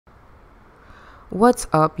What's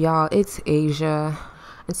up, y'all? It's Asia,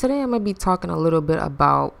 and today I'm gonna be talking a little bit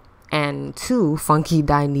about and to Funky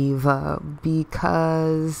Dineva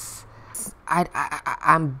because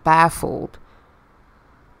I'm baffled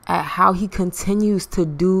at how he continues to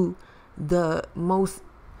do the most.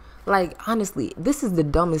 Like, honestly, this is the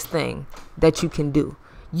dumbest thing that you can do.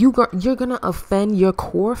 You're gonna offend your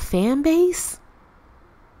core fan base.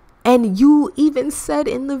 And you even said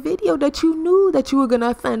in the video that you knew that you were going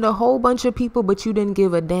to offend a whole bunch of people, but you didn't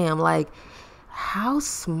give a damn. Like, how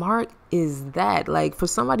smart is that? Like, for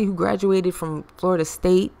somebody who graduated from Florida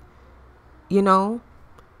State, you know,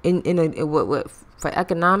 for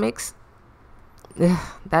economics,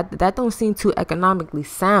 that don't seem too economically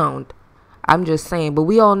sound. I'm just saying. But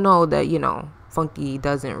we all know that, Funky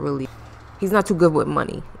doesn't really, he's not too good with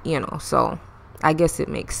money, so I guess it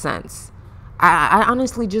makes sense. I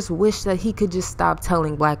honestly just wish that he could just stop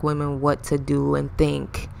telling black women what to do and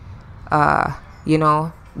think.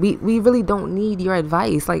 We really don't need your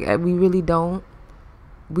advice. Like, we really don't.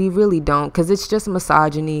 We really don't. Because it's just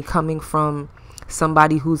misogyny coming from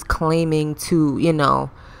somebody who's claiming to,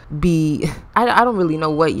 be. I don't really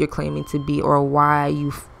know what you're claiming to be or why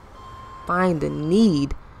you find the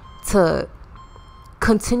need to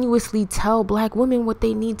continuously tell black women what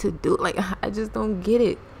they need to do. Like, I just don't get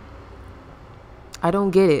it. I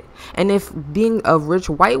don't get it. And if being a rich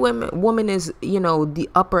white woman is, the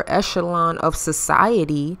upper echelon of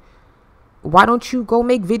society, why don't you go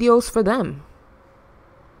make videos for them?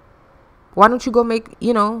 Why don't you go make,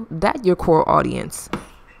 that your core audience?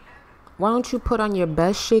 Why don't you put on your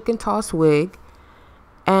best shake and toss wig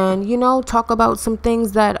and, talk about some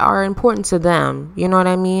things that are important to them? You know what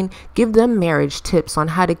I mean? Give them marriage tips on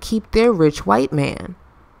how to keep their rich white man.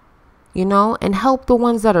 And help the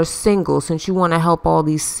ones that are single, since you want to help all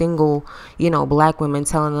these single, black women,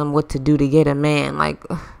 telling them what to do to get a man. Like,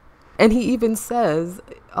 and he even says,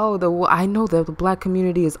 I know that the black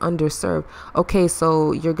community is underserved. Okay,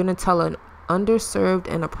 so you're going to tell an underserved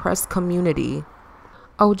and oppressed community,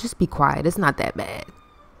 oh, just be quiet. It's not that bad.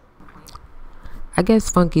 I guess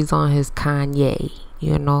Funky's on his Kanye,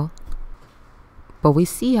 But we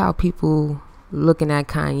see how people looking at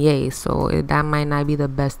Kanye, so that might not be the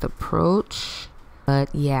best approach. But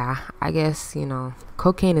yeah, I guess,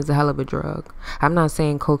 cocaine is a hell of a drug. I'm not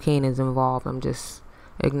saying cocaine is involved. I'm just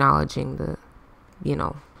acknowledging the,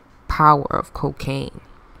 power of cocaine.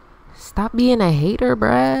 Stop being a hater,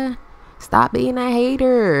 bruh. Stop being a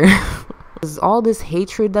hater. All this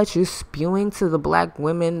hatred that you're spewing to the black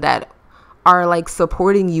women that are like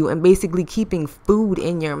supporting you and basically keeping food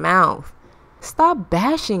in your mouth. Stop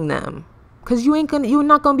bashing them. Because you're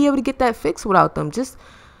not gonna be able to get that fixed without them. Just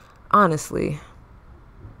honestly,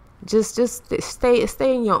 just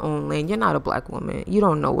stay in your own lane. You're not a black woman. You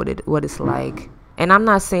don't know what it's like. And I'm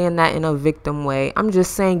not saying that in a victim way. I'm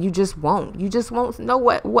just saying you just won't know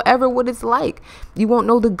what it's like. You won't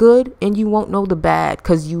know the good and you won't know the bad,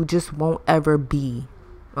 because you just won't ever be.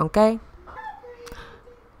 Okay?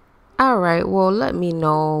 All right. Well, let me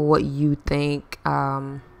know what you think.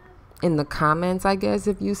 In the comments, I guess,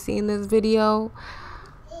 if you've seen this video.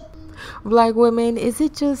 Black women, is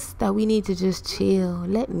it just that we need to just chill?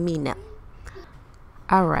 Let me know.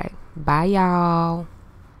 All right. Bye, y'all.